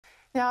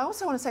Now, I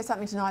also want to say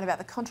something tonight about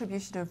the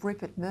contribution of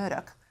Rupert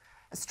Murdoch,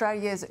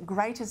 Australia's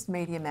greatest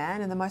media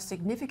man and the most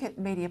significant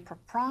media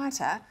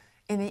proprietor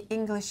in the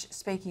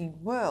English-speaking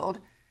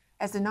world,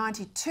 as the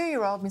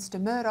 92-year-old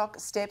Mr Murdoch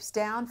steps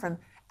down from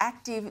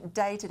active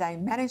day-to-day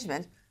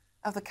management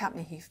of the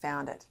company he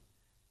founded.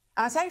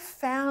 And I say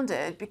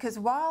founded because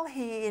while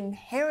he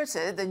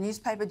inherited the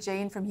newspaper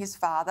gene from his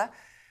father,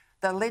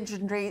 the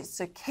legendary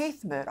Sir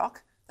Keith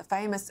Murdoch, the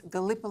famous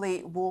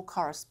Gallipoli war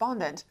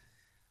correspondent,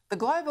 the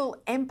global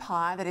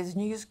empire that is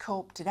News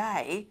Corp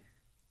today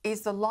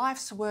is the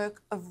life's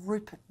work of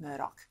Rupert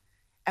Murdoch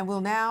and will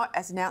now,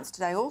 as announced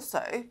today,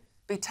 also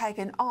be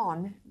taken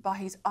on by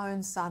his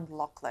own son,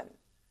 Lachlan.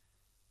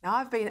 Now,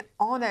 I've been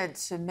honoured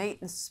to meet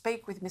and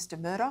speak with Mr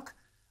Murdoch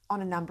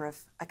on a number of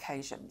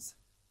occasions.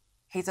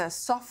 He's a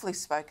softly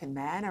spoken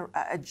man,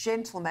 a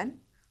gentleman.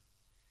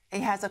 He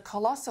has a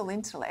colossal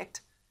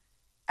intellect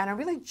and a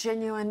really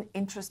genuine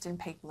interest in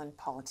people and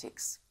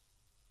politics.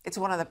 It's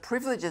one of the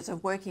privileges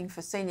of working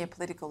for senior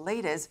political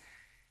leaders.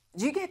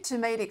 You get to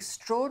meet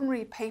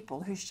extraordinary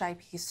people who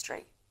shape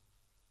history.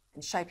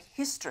 And shape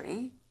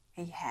history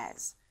he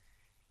has.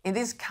 In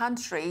this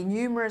country,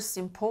 numerous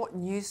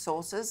important news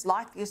sources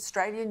like the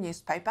Australian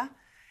newspaper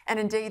and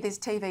indeed this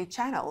TV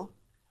channel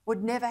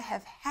would never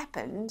have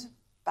happened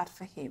but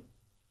for him.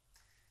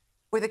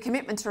 With a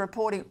commitment to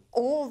reporting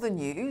all the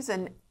news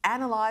and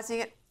analysing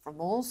it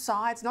from all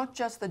sides, not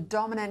just the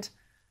dominant,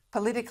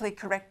 politically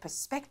correct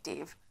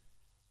perspective,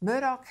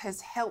 Murdoch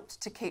has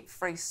helped to keep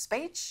free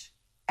speech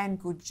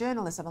and good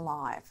journalism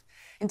alive.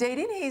 Indeed,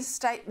 in his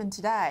statement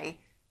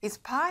today, his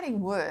parting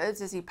words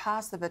as he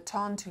passed the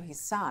baton to his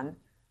son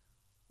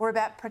were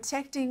about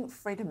protecting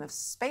freedom of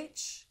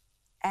speech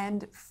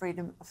and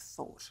freedom of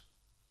thought.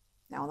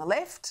 Now, on the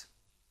left,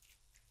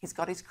 he's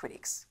got his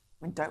critics.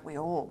 I mean, don't we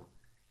all?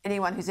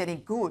 Anyone who's any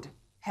good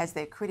has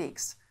their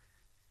critics.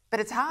 But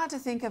it's hard to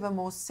think of a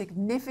more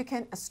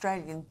significant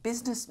Australian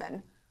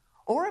businessman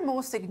or a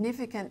more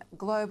significant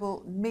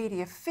global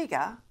media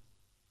figure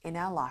in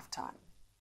our lifetime.